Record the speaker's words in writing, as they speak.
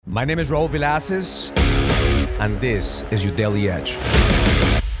My name is Raul Villacis, and this is your Daily Edge.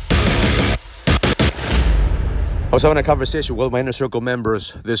 I was having a conversation with my inner circle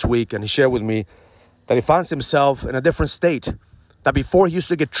members this week, and he shared with me that he finds himself in a different state. That before he used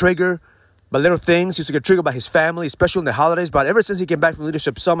to get triggered by little things, he used to get triggered by his family, especially in the holidays. But ever since he came back from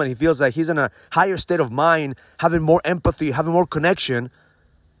Leadership Summit, he feels like he's in a higher state of mind, having more empathy, having more connection,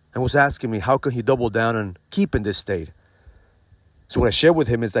 and was asking me how can he double down and keep in this state. So what I shared with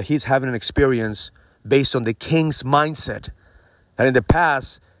him is that he's having an experience based on the king's mindset. That in the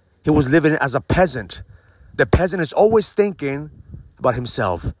past, he was living as a peasant. The peasant is always thinking about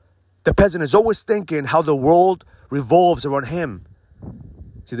himself. The peasant is always thinking how the world revolves around him.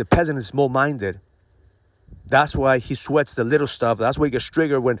 See, the peasant is small-minded. That's why he sweats the little stuff. That's why he gets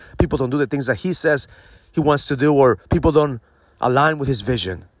triggered when people don't do the things that he says he wants to do, or people don't align with his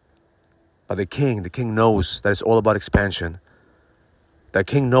vision. But the king knows that it's all about expansion. The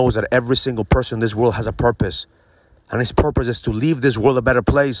king knows that every single person in this world has a purpose. And his purpose is to leave this world a better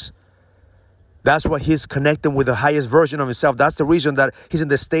place. That's why he's connecting with the highest version of himself. That's the reason that he's in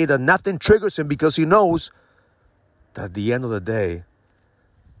the state that nothing triggers him, because he knows that at the end of the day,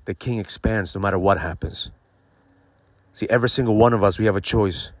 the king expands no matter what happens. See, every single one of us, we have a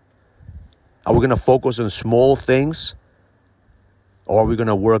choice. Are we going to focus on small things, or are we going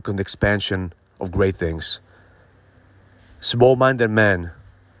to work on the expansion of great things? Small-minded men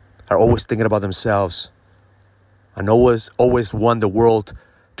are always thinking about themselves and always want the world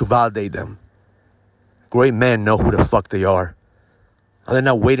to validate them. Great men know who the fuck they are. And they're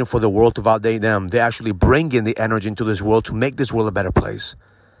not waiting for the world to validate them. They're actually bringing the energy into this world to make this world a better place.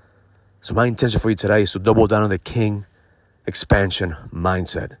 So my intention for you today is to double down on the king expansion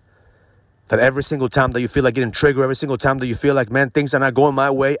mindset. That every single time that you feel like getting triggered, every single time that you feel like, man, things are not going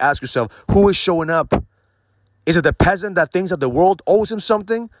my way, ask yourself, who is showing up? Is it the peasant that thinks that the world owes him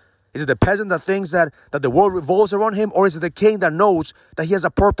something? Is it the peasant that thinks that the world revolves around him? Or is it the king that knows that he has a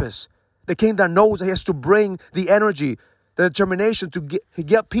purpose? The king that knows that he has to bring the energy, the determination to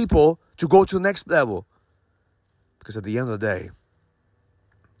get people to go to the next level. Because at the end of the day,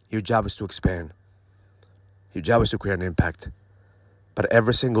 your job is to expand. Your job is to create an impact. But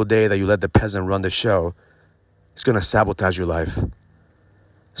every single day that you let the peasant run the show, it's going to sabotage your life.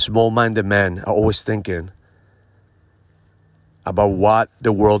 Small-minded men are always thinking about what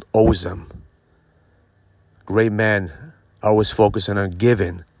the world owes them. Great men are always focusing on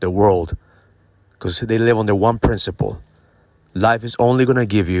giving the world, because they live under one principle. Life is only going to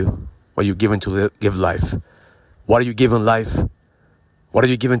give you what you're given to give life. What are you giving life? What are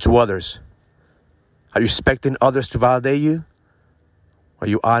you giving to others? Are you expecting others to validate you? Or are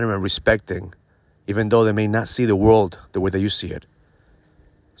you honoring and respecting, even though they may not see the world the way that you see it?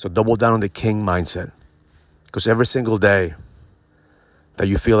 So double down on the king mindset. Because every single day that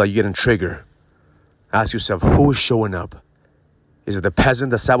you feel like you're getting triggered, ask yourself, who is showing up? Is it the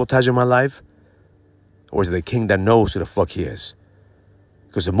peasant that's sabotaging my life? Or is it the king that knows who the fuck he is?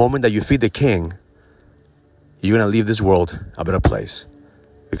 Because the moment that you feed the king, you're going to leave this world a better place.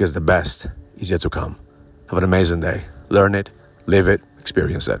 Because the best is yet to come. Have an amazing day. Learn it, live it,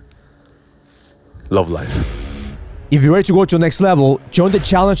 experience it. Love life. If you're ready to go to the next level, join the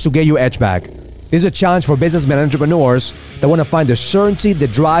challenge to get your edge back. This is a challenge for businessmen and entrepreneurs that want to find the certainty, the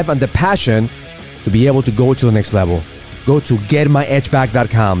drive, and the passion to be able to go to the next level. Go to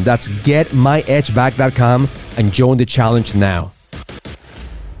getmyedgeback.com. That's getmyedgeback.com and join the challenge now.